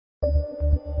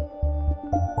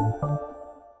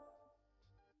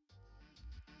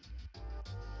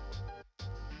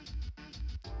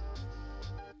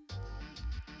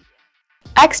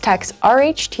Extech's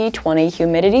RHT20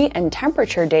 Humidity and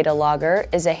Temperature Datalogger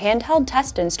is a handheld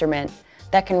test instrument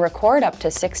that can record up to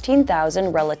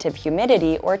 16,000 relative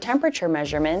humidity or temperature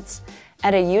measurements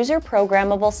at a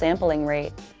user-programmable sampling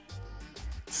rate.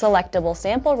 Selectable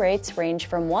sample rates range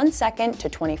from 1 second to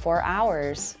 24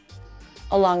 hours.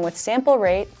 Along with sample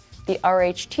rate, the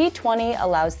RHT20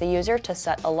 allows the user to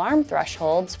set alarm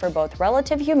thresholds for both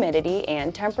relative humidity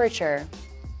and temperature.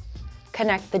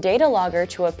 Connect the Datalogger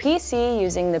to a PC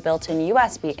using the built-in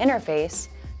USB interface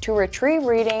to retrieve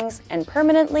readings and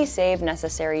permanently save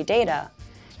necessary data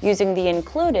using the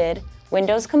included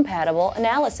Windows-compatible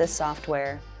analysis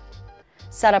software.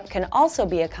 Setup can also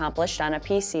be accomplished on a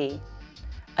PC.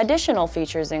 Additional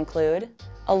features include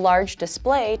a large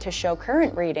display to show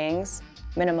current readings,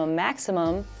 minimum,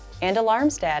 maximum, and alarm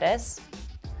status,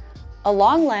 a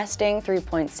long-lasting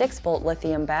 3.6-volt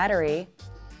lithium battery,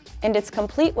 and it's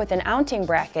complete with an mounting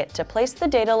bracket to place the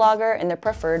Datalogger in the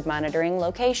preferred monitoring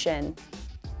location.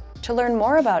 To learn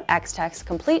more about Extech's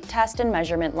complete test and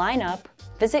measurement lineup,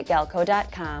 visit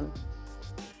galco.com.